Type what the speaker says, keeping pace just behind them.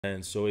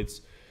and so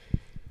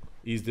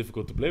he's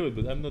difficult to play with.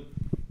 But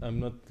I'm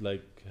not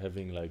like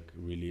having like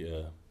really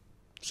a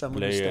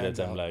Someone who player stands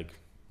that I'm out. like.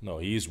 No,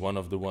 he's one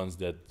of the ones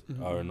that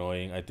Mhm. are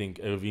annoying. I think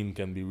Earvin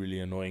can be really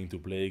annoying to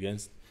play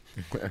against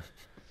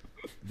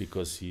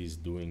because he's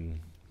doing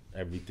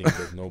everything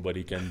that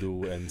nobody can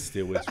do and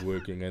still it's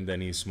working, and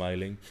then he's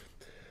smiling.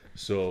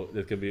 So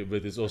that can be,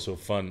 but it's also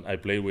fun. I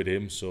play with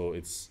him, so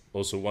it's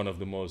also one of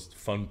the most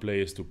fun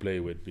players to play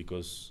with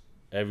because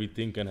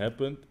everything can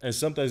happen, and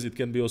sometimes it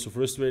can be also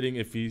frustrating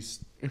if he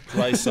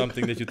tries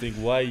something that you think,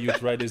 why you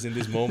try this in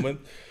this moment.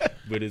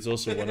 But it's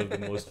also one of the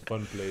most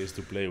fun players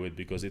to play with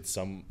because it's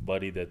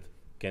somebody that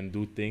can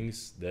do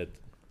things that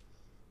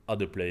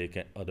other player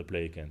can't.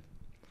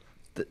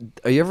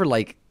 Are you ever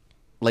like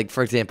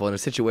for example, in a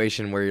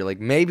situation where you're like,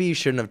 maybe you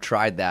shouldn't have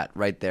tried that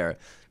right there?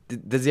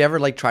 Does he ever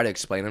like try to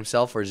explain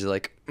himself, or is he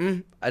like,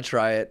 I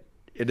try it,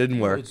 it didn't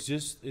No, work? it's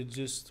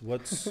just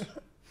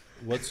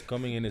what's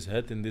coming in his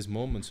head in this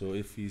moment. So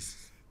if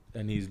he's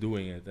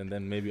doing it, and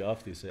then maybe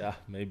after he say,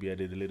 maybe I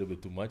did a little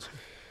bit too much,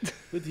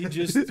 but he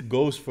just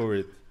goes for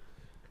it,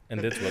 and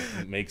that's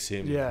what makes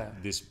him Yeah.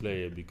 this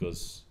player.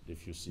 Because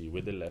if you see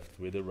with the left,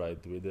 with the right,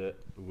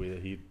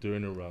 with he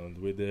turn around,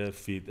 with the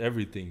feet,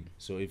 everything.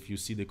 So if you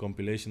see the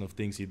compilation of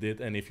things he did,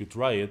 and if you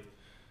try it,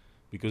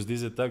 because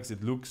these attacks,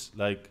 it looks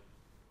like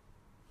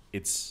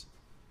it's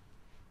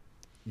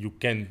you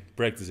can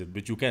practice it,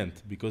 but you can't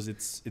because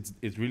it's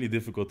really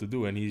difficult to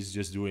do, and he's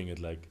just doing it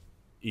like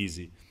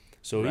easy.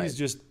 So Right.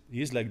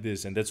 he's like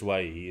this, and that's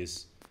why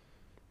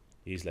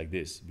he's like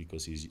this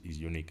because he's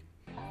unique.